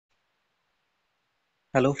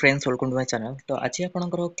Hello friends, welcome to my channel. तो आज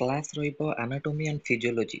आपनकर क्लास रहिबो एनाटॉमी एंड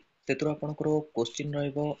फिजियोलॉजी। सेतु आपनकर क्वेश्चन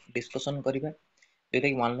रहिबो डिस्कशन करिबा, जेटा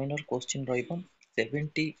कि वन लाइनर क्वेश्चन रहिबो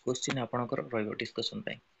 70 क्वेश्चन आपनकर रहिबो डिस्कशन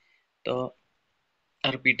पय। तो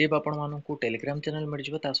आर पीडीएफ आपण मानकू टेलीग्राम चैनल मिल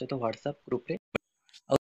जिवो, ता सहित व्हाट्सएप ग्रुप रे।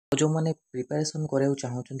 और जो माने प्रिपरेशन करेउ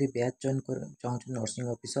चाहउछन्ती, बैच जॉइन कर चाहउछन्ती नर्सिंग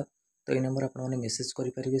ऑफिसर, तो ए नंबर आपण माने मेसेज करि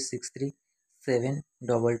परिबे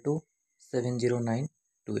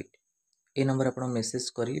 6372270928। ये नंबर आप मेसेज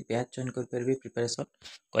करी बैच जॉइन करेंगे, प्रिपरेशन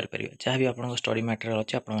करेंगे, जहाँ भी आप स्टडी मैटेरियल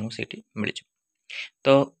अच्छे आपठी मिल।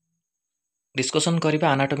 तो डिस्कसन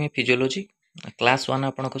करवा एनाटॉमी फिजियोलॉजी क्लास 1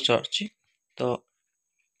 आपको सरी। तो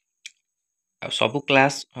सब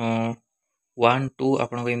क्लास 1 2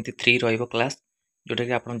 आपको एमती 3 रो क्लास, जोटा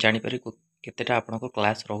कि आप जापर केतेटा आपको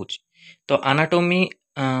क्लास रोचे। तो एनाटॉमी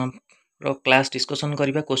रो क्लास डिस्कसन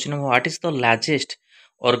करवा। Question number, what is the largest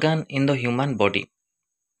organ in the human body.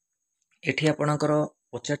 एठी आपणकर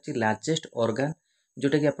पचार लार्जेस्ट ऑर्गन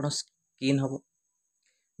जोटा कि आपण स्किन हम।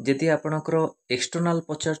 जदि आपणकर एक्सटर्नल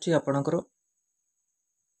पचार आपणकर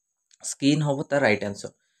स्किन हम, तार राइट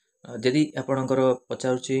आंसर। जदि आपणकर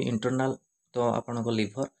पचार इंटरनल, तो आपणकर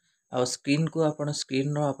लिवर। आ स्किन को आपण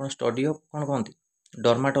स्किन रो आपण स्टडी ऑफ कौन कहते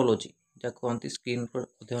डर्माटोलॉजी, जहाँ कहते स्किन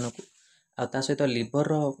अध्ययन को। आ सहित लिवर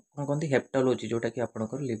रो कौन कहते हेप्टोलॉजी, जोटा कि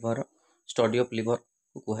आपणकर लिवर स्टडी ऑफ लिवर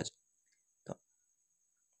को कहुए।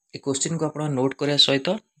 ए क्वेश्चन को आप नोट करने सहित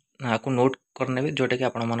आपको नोट करने जोटा कि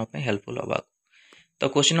आपण मन हेल्पफुल होगा। तो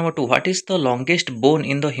question number 2, what is the longest bone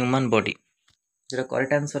in the human body. जो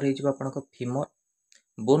करेक्ट आंसर हो फीमर।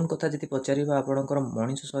 बोन कथा जी पचार आपंकर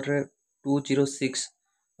मनीष शरीर 206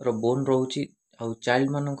 रो बोन रोचे। आउ चाइल्ड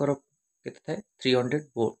मानकर केते थाए 300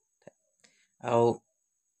 बोन थाए।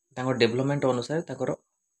 आउ डेवलपमेंट अनुसार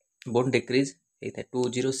बोन डिक्रीज होता है।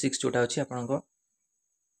 206 जोटा अच्छी आप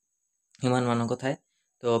ह्यूमन मानक थाए।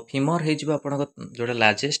 तो फीमर हो जोटा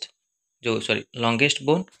लार्जेस्ट जो सॉरी लॉन्गेस्ट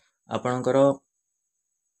बोन। आपणकर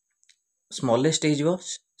स्मॉलेस्ट हो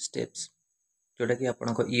स्टेप्स, जोटा कि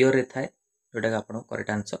आपणक ईयर रे थाए, जोटा कि आपन करेक्ट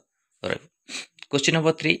आंसर रही। Question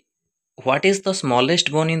number 3, what is the smallest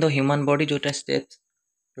bone in the human body, जोटा स्टेप्स,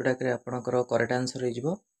 जोटा कि आपणकर करेक्ट आंसर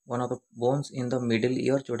हो one of the bones in the middle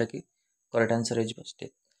ear, जोटा कि करेक्ट आंसर हो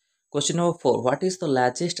step. Question number 4, what is the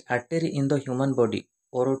largest artery in the human body,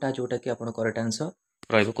 ओरोटा, जोटा कि आपन करेक्ट आंसर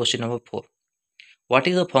रही। Question number 4, what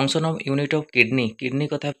is the function of unit of kidney. Kidney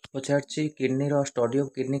कथा पचार, kidney row study of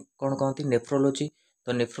kidney कौन कहती nephrology.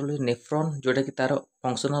 तो nephrology nephron, जोटा कि तार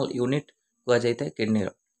फंक्शनल यूनिट कह जाए kidney row.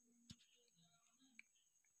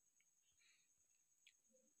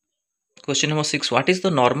 Question number 6, what is the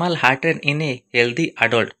normal heart rate in a healthy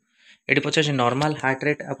adult. ये पचार नॉर्मल हार्ट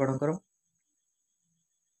रेट आपणकर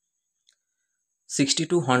 60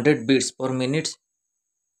 to 100 बीट्स पर मिनिट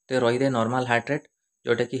ते रही है नॉर्मल हार्ट रेट,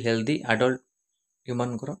 जोटा कि हेल्दी एडल्ट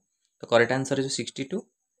ह्यूमन को। तो करेक्ट आंसर है 60 to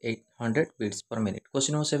 100 beats per minute.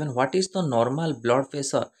 Question number 7, what is the normal blood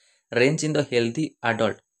pressure range in the healthy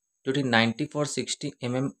adult, जो 90/60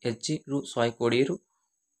 mmHg रु 120 रु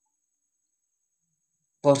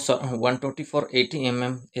 120/80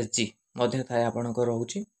 mmHg मध्य थाए आपणकर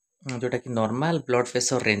रोचे, जोटा कि normal blood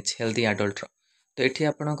pressure range healthy adult. तो ये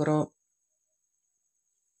आपणकर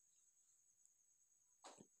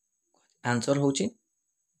आंसर हूँ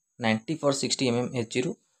 90/60 mmHg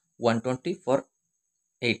रु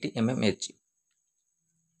 120/80 mmHg।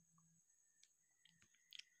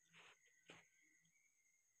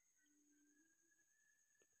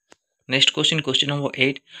 Next question, question number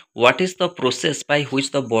 8, what is the process by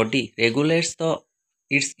which the body regulates the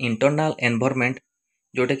it's internal environment,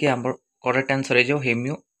 जोटा कि आप करेक्ट आंसर है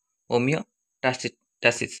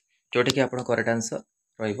होमियोस्टैसिस, जोटा कि आप करेक्ट आंसर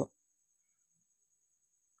रहिबो।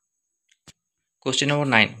 Question number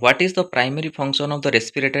 9, what is the primary function of the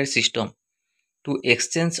respiratory system to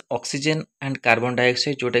exchange oxygen and carbon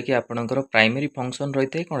dioxide, जोटा कि आपनकर प्राइमरी फंक्शन रही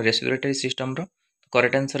है कौन रेस्पिरेटरी सिस्टम रो।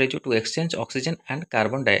 करेक्ट आंसर है to exchange oxygen and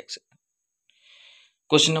carbon dioxide.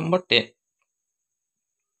 Question number 10,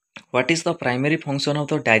 what is the primary function of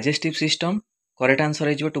the digestive system. Correct answer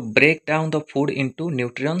है to break down the food into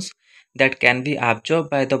nutrients that can be absorb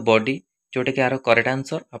by the body, जोटा कि यार correct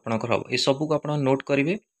answer आपनकर हम। ये सब को आप नोट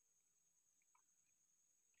करेंगे,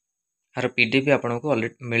 यार पीडीएफ भी आपको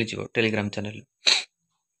ऑलरेडी मिल जाए Telegram channel.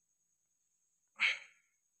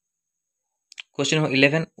 Question number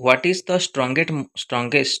 11, what is the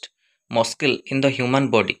strongest muscle in the human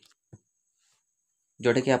body,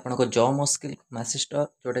 जोटा कि आपन जॉ मस्किल मैसेस्टर,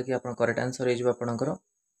 जोटा कि आप करेक्ट आंसर हो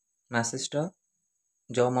मैसेस्टर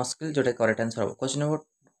जॉ मस्किल, जोटा करेक्ट आंसर हो। Question number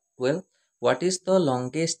 12, what is the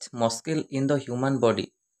longest muscle in the human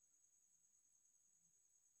body,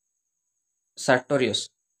 sartorius,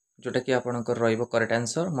 जोटा कि आपनकर रहिबो correct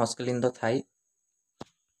answer मस्कुल in the Thai.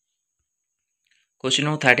 Question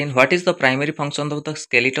number 13 what is the primary function of the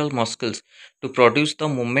skeletal मस्कल्स to produce the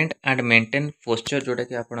movement and maintain posture जोटा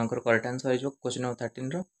कि आपनकर correct answer हो question number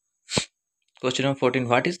 13 row. Question number 14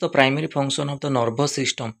 what is the primary function of the nervous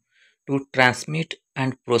system to transmit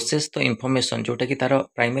and process the information जोटा कि तार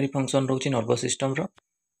primary function रोची nervous system row.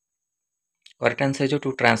 Correct answer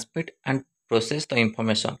to transmit and process the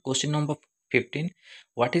information. Question number 15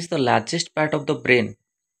 what is the largest part of the brain.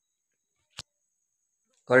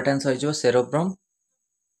 Correct answer हो cerebrum.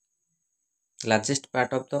 Largest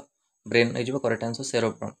part of the brain हो correct answer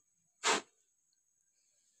cerebrum.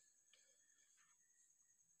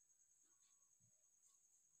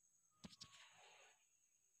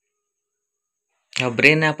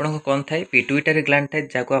 Brain आपन कौन थाए pituitary gland थाए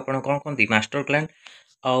जाको आपन कौन कहते मास्टर ग्लैंड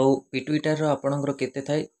आउ पिट्यूटरी आपनकर केते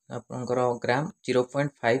थाए आपनकर ग्राम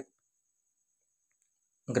 0.5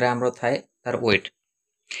 ग्राम रो थाए तार wait.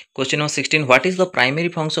 Question number 16 what is the primary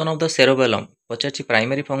function of the cerebellum पचाची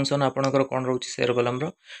primary function आपनकर कौन रोची cerebellum row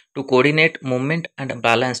to coordinate movement and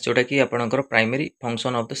balance जोटा कि आपनकर primary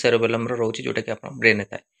function of the cerebellum रो रोची जोटा कि आपन ब्रेन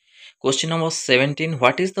थाए। Question number 17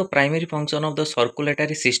 what is the primary function of the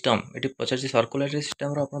circulatory system eighty पचाची circulatory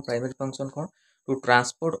system row upon primary function कौन to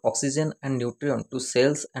transport oxygen and nutrient to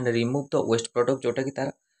sales and remove the waste product जोटा कि तार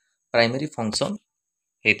primary function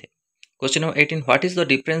हेते। Question number 18 what is the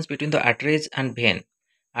difference between the arteries and when.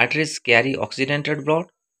 Arteries carry oxidated blood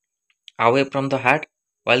away from the heart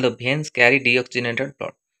while the veins carry deoxygenated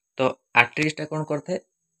blood. तो arteries टा कोन करथे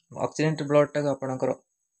oxidated blood टा आपनकर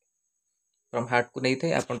from heart को नहीं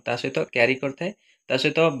थे अपन ता सहित कैरी करते ता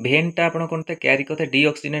सहित भेन टा अपन कोन कैरी करते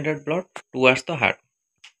deoxygenated blood towards the heart.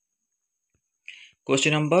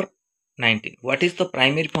 Question number 19 what is the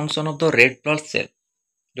primary function of the red blood cell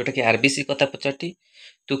जोटा कि आरबीसी कथा पचाटी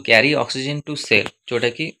to carry oxygen to cell जोटा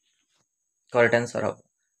कि करेक्ट आंसर हम।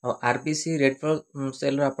 और आरबीसी रेड ब्लड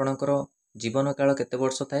सेल आपनकर जीवन काल केते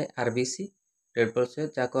वर्ष थाए आरबीसी रेड ब्लड सेल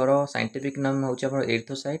जाकर साइंटिफिक नाम होची अपन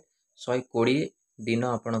एर्थोसाइट 120 दिन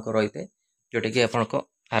आपनकर रहिते जोटा कि आपनको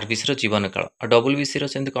आरबीसी रो जीवन काल। और डब्ल्यूबीसी रो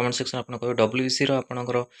सेंति कमेंट सेक्शन आपन कहबे डब्ल्यूबीसी रो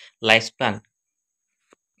आपनकर लाइफ स्पैन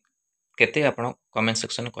केते आपन कमेंट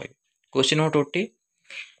सेक्शन कहबे। Question number 20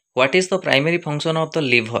 what is the primary function of the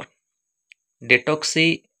liver डिटॉक्सी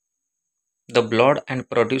the blood and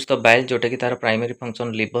produce the bile जोटा कि तार primary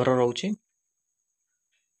function liver row रहउची।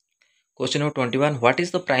 Question number 21 what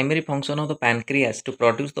is the primary function of the pancreas to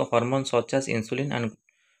produce the hormone such as insulin and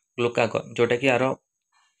glucagon जोटा कि यार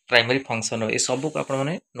primary function ये सब को आप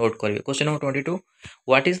नोट करेंगे। Question number 22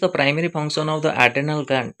 what is the primary function of the adrenal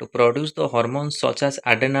gland to produce the hormone such as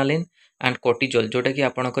adrenaline and कोर्टिजोल जोटा कि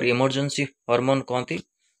आपनकर इमरजेंसी हार्मोन कहती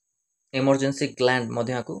इमरजेंसी ग्लैंड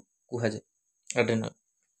मध्य को कहा जाए adrenal.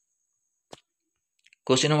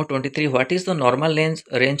 Question number 23 what is the normal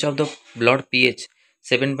range of the blood pH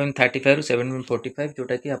 7.35 रु 7.45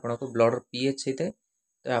 जोटा कि आपनको ब्लड पीएच होता है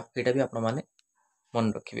तो यहाँ भी आप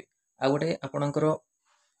मन रखिए। आ गोटे आपनकर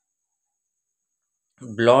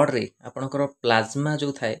ब्लड रे आपनकर प्लाज्मा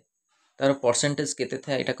जो थाए तार परसेंटेज केते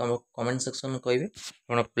थाए एटा कमेंट सेक्शन कहबे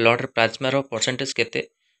आपण ब्लड रे प्लाज्मा रो परसेंटेज केते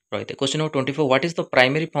रहते। Question number 24 what is the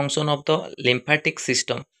primary function of the lymphatic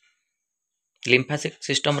system lymphatic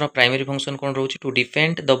system row primary function cone रहउची to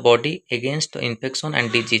defend the body against the infection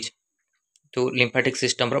and disease. तो lymphatic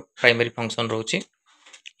system रो primary function रहउची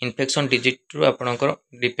infection disease रो आपनकर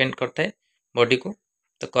depend करता है body को।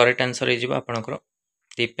 तो correct answer हे जिवो आपनकर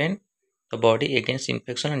depend the body against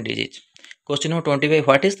infection and disease। Question number 25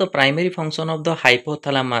 what is the primary function of the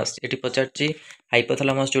hypothalamus eighty पचारची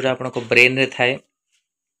hypothalamus जोटा आपन को ब्रेन रे थाए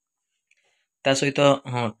ता सहित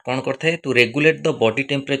हां कोन करथाय to regulate the body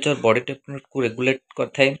temperature को रेगुलेट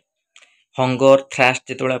करथाय। हंगर थ्रास्ट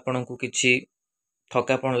जेतोळे आपन को किछि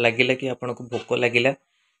थकापन लागिला कि आपन को भोक लागिला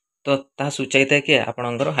तो ता सूचाइता कि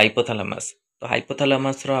आपनकर हाइपोथैलेमस। तो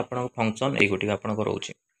हाइपोथैलेमस रो आपन को फंक्शन एगोटी आपन को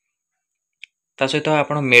रहउची। ता सहित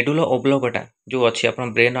आप मेडुला ओब्लोंगेटा जो अच्छी आप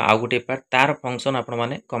ब्रेन आउ गोटे पार्ट तार फंक्शन आपण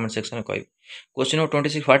मैंने कमेंट सेक्शन में कहे। Question number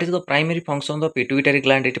 26 what is the primary function of pituitary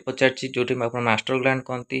gland ये पचारची जोटी आप मास्टर ग्लैंड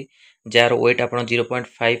कहती जार वेट आप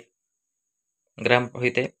 0.5 ग्राम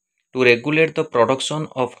होते to regulate the production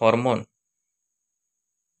of hormone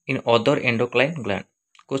in other endocrine gland.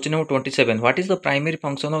 Question number 27 what is the primary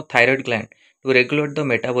function of thyroid gland to regulate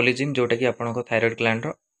the metabolism जोटा कि आपन thyroid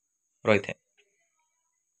gland रही है।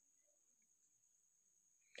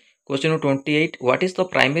 Question number 28 what is the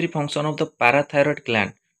primary function of the parathyroid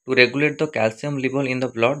gland to regulate the calcium level in the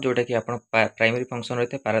blood जोटा कि आपण primary function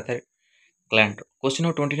रहते parathyroid gland। Question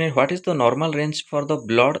number 29 what is the normal range for the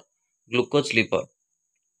blood glucose level।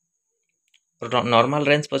 normal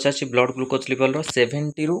range पचासी blood glucose level रो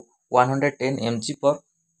 70 रु 110 mg per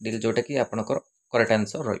dl जोटा कि आपनकर correct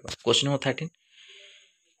answer रहइबो। Question number 13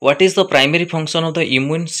 what is the primary function of the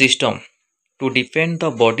immune system to defend the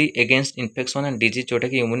body against infection and disease जोटा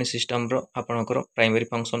कि immune system रो आपनकर primary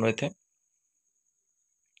function रहथे।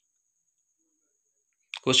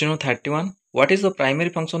 Question number 31 what is the primary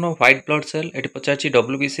function of white blood cell eighty पचाची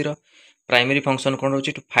WBC row primary function cone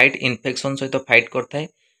रहउची to fight infection सहित fight करथाय।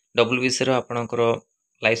 WBC रो आपनकर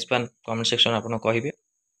life span comment section आपन कहिबे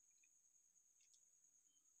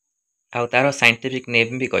आउ तार साइंटिफिक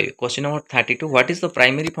नेम भी कहिबे। Question number 32 what is the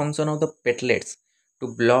primary function of the platelets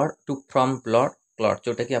to from blood clot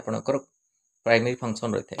जोटा कि आपनकर प्राइमरी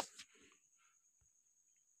फंक्शन रहथे।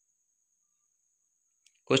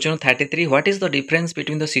 Question 33 what is the difference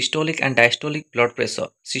between the systolic and diastolic blood pressure?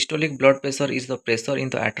 Systolic blood pressure is the pressure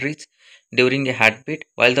in the arteries during a heartbeat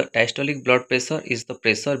while the diastolic blood pressure is the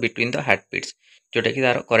pressure between the heartbeats जोटा कि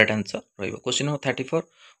तार correct answer रहइबो। Question number 34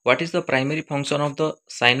 what is the primary function of the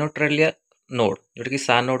sinoatrial node जोटा कि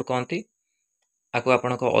सा node कहंती आको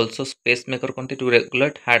आपनको also pacemaker कहंती to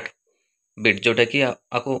regulate heart beat जोटा कि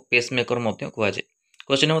आको pacemaker मध्य कुआ जाय।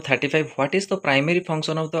 Question number 35 what is the primary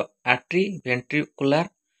function of the atrioventricular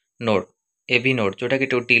node AV node जोटा कि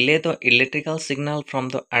to delay the electrical signal from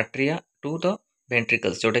the atria to the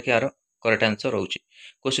ventricles जोटा कि आरो correct answer रहउची।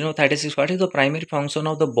 Question number 36 what is the primary function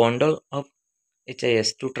of the bundle of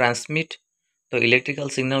HIS to transmit the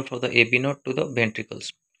electrical signal from the AV node to the ventricles?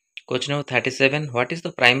 Question number 37 what is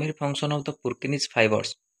the primary function of the Purkinje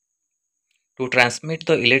fibers to transmit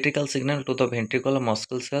the electrical signal to the ventricular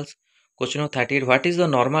muscle cells? Question number 38 what is the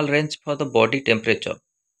normal range for the body temperature?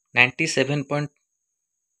 97.7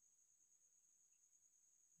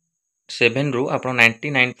 रू आपण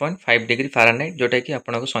 99.5 degree Fahrenheit जोटा कि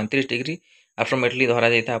आपण 37 degree approximately धरा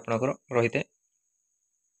जाइता आपण रहिते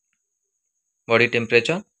body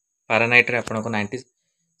temperature Fahrenheit रे आपण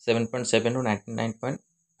 97.7 रू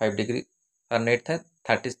 99.5 डिग्री फारेनहाइट था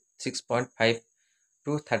 36.5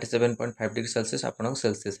 टू 37.5 डिग्री सेल्सियस आपण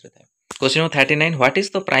सेल्सियस रे था। Question number 39 what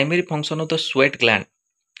is the primary function of the sweat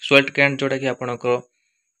gland जोटा कि आपण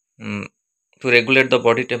to regulate the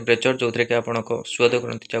body temperature जो कि आपनको स्वेद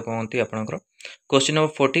ग्रंथि कहते आपनकर। Question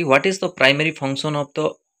number 40 what is the primary function of the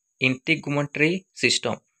integumentary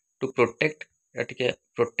system to protect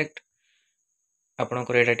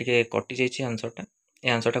आपनकर एटा टिके कटि जाइछि आंसरटा ए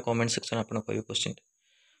आंसरटा कमेंट सेक्शन आपन कहबे question.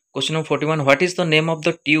 Question number 41 what is the name of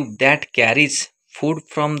the tube that carries food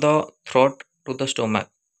from the throat to the stomach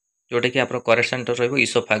जोटा कि आपन correct centre रहइबो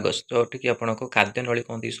oesophagus जोटा कि आपनको खाद्य नली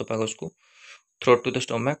कहते इसोफेगस को throat to the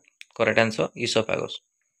stomach correct answer esophagus.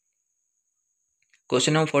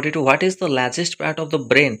 Question number 42 what is the largest part of the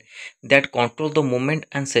brain that control the movement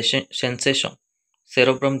and sensation?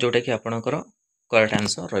 Cerebrum जोटा कि आपनकर correct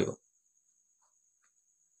answer रहइबो।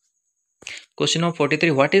 Question number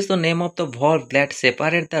 43 what is the name of the valve that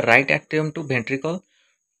separate the right atrium to ventricle?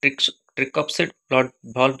 Tricuspid blood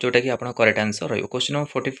valve जोटा कि आपन correct answer रहइबो। Question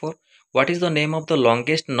number 44 what is the name of the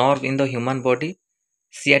longest nerve in the human body?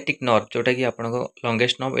 Sciatic nerve जोटा कि आपन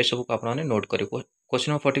longest nerve ए सब को आपन note करियो।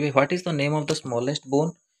 Question number 45 what is the name of the smallest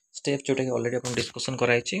bone step जोटा कि already अपन discussion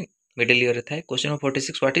कराइछि middle ear रे थाए। Question number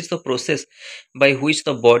 46 what is the process by which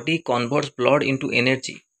the body converts blood into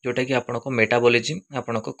energy जोटा कि आपन को मेटाबॉलिज्म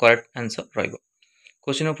आपन को correct answer रहइबो।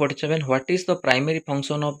 Question number 47 what is the primary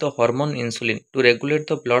function of the hormone insulin to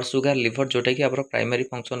regulate the blood sugar liver जोटा कि आपन primary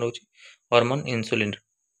function होछि hormone insulin.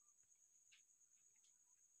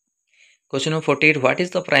 Question number 48 what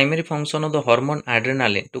is the primary function of the hormone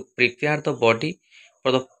adrenaline to prepare the body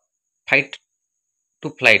for the fight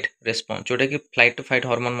to flight response जोटा कि flight to fight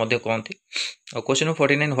hormone मध्य कहंती। और question number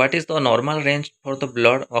 49 what is the normal range for the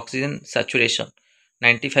blood oxygen saturation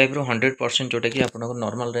 95 रो 100% जोटा कि आपनको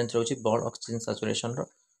normal range रहउची blood oxygen saturation रो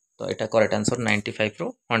तो एटा correct answer 95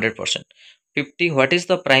 row 100%। 50 what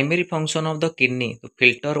is the primary function of the kidney to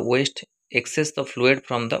filter waste excess the fluid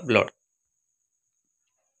from the blood?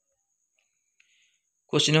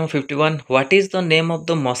 Question number 51 what is the name of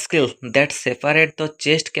the muscle that separate the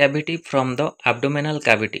chest cavity from the abdominal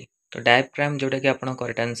cavity? तो diaphragm जोटा कि आपन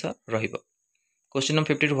correct answer रहिबो। Question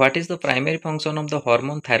number 52 what is the primary function of the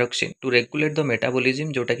hormone thyroxine to regulate the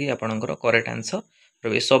metabolism जोटा कि आपनकर correct answer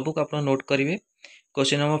रहबे सब को आपन नोट करिवे।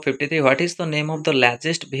 Question number 53 what is the name of the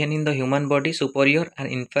largest vein in the human body superior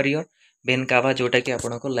and inferior vein cava जोटा कि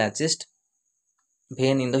आपनको largest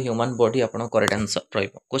vein in the human body आपन correct answer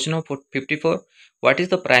रहइबो। Question number 54 what is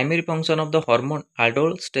the primary function of the hormone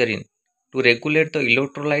aldosterone to regulate the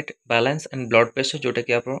electrolyte balance and blood pressure जोटा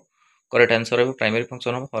कि आपन correct answer रहइबो primary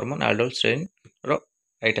function of hormone aldosterone row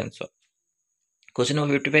right answer. Question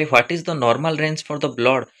number 55 what is the normal range for the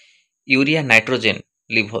blood urea nitrogen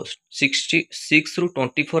लिभर्स 66 रु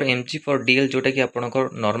 24 mg for DL जोटा कि आपनकर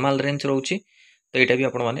normal range रहउची तो एटा भी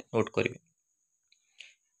आपण माने नोट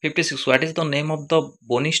करिवे 56 what is the name of the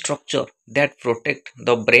bony structure that protect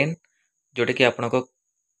the brain जोटा कि आपनकर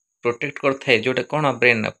प्रोटेक्ट करथाय जोटा कोन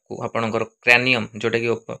ब्रेन को आपनकर क्रैनियम जोटा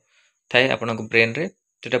कि थाय आपनकर ब्रेन रे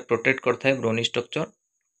जोटा protect करथाय bony structure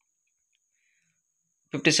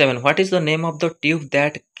 57 what is the name of the tube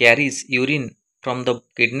that carries urine from the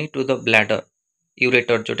kidney to the bladder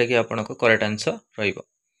ureter जोटा कि आपनको correct answer रहइबो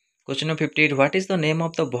question number 58 what is the name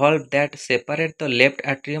of the valve that separate the left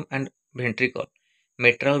atrium and ventricle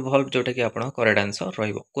mitral valve जोटा कि आपनको correct answer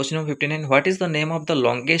रहइबो question number 59 what is the name of the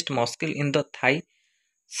longest muscle in the thigh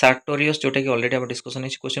sartorius जोटा कि already आप discussion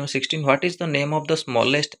है question number 16 what is the name of the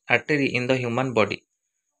smallest artery in the human body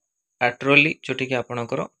artery जोटा कि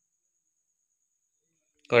आपनको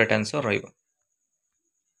correct answer रहइबो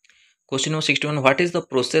question number 61 what is the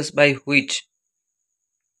process by which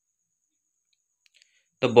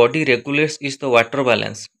the body regulates is the water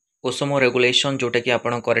balance ओसमो regulation जोटा कि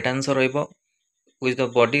आपण correct answer रहइबो which the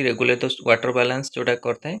body regulate the water balance जोटा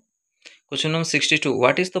करथाय question number 62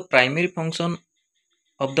 what is the primary function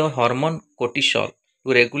of the hormone cortisol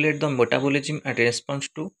to regulate the metabolism and response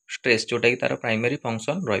to stress जोटा कि तार primary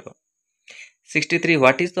function रहइबो 63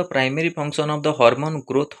 what is the primary function of the hormone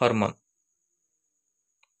growth hormone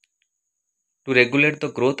to regulate the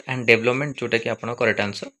growth and development जोटा कि आपन correct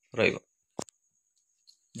answer रहइबो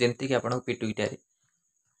जेंति कि आपन pituitary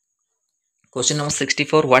question number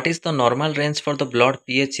 64 what is the normal range for the blood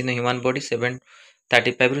pH in the human body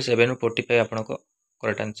 735 ରୁ 745 आपन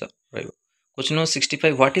correct answer रहइबो question number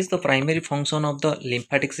 65 what is the primary function of the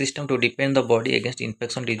lymphatic system to defend the body against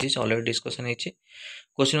infection disease already discussion ହେଇछि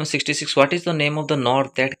question number 66 what is the name of the nerve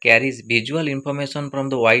that carries visual information from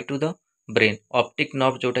the eye to the brain optic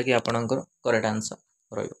nerve जोटा कि आपनकर correct answer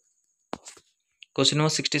रहइबो question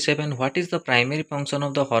number 67 what is the primary function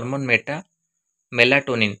of the hormone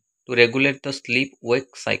melatonin to regulate the sleep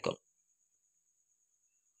wake cycle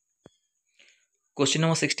question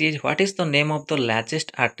number 68 what is the name of the largest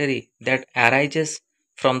artery that arises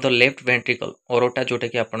from the left ventricle aorta जोटा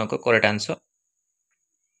कि आपनकर correct answer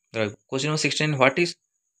रहइबो question number 16 what is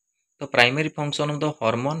the primary function of the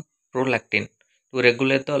hormone prolactin to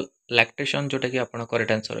regulate the lactation जोटा कि आपन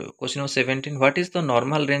correct answer रहइबो question number 17 what is the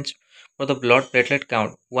normal range for the blood platelet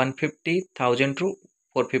count 150,000 ରୁ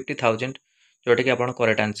 450,000 जोटा कि आपन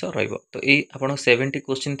correct answer रहइबो तो ए आपन 70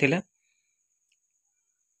 question थिला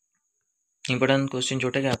इंपोर्टेंट क्वेश्चन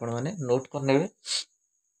जोटा कि आपन माने नोट करनेबे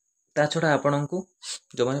ता छोडा आपन को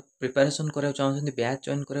जो माने प्रिपरेशन करे चाहछन बैच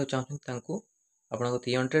जॉइन करे चाहछन तांको आपन को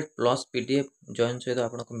 300 प्लस पीडीएफ जॉइन सहित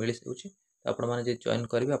आपन को मिली सउची आपण माने जे जॉइन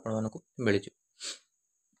करबे आपण माने को मिली ज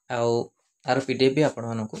आउ आर पीडीएफ भी आपण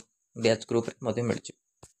माने को बैच ग्रुप रे मध्ये मिली ज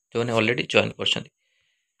जो ने ऑलरेडी जॉइन करछन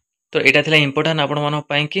तो एटा थिला इंपोर्टेंट आपण माने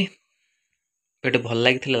पई कि वीडियो भल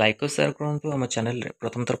लागिथिले लाइक और शेयर करंतु हम चैनल रे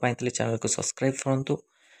प्रथम थर पाइथिले चैनल को सब्सक्राइब करंतु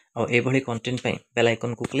और ए भली कंटेंट पई बेल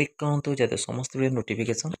आइकन को क्लिक करंतु जते समस्त वीडियो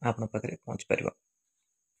नोटिफिकेशन आपन पाखरे पहुंच परबो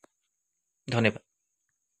धन्यवाद।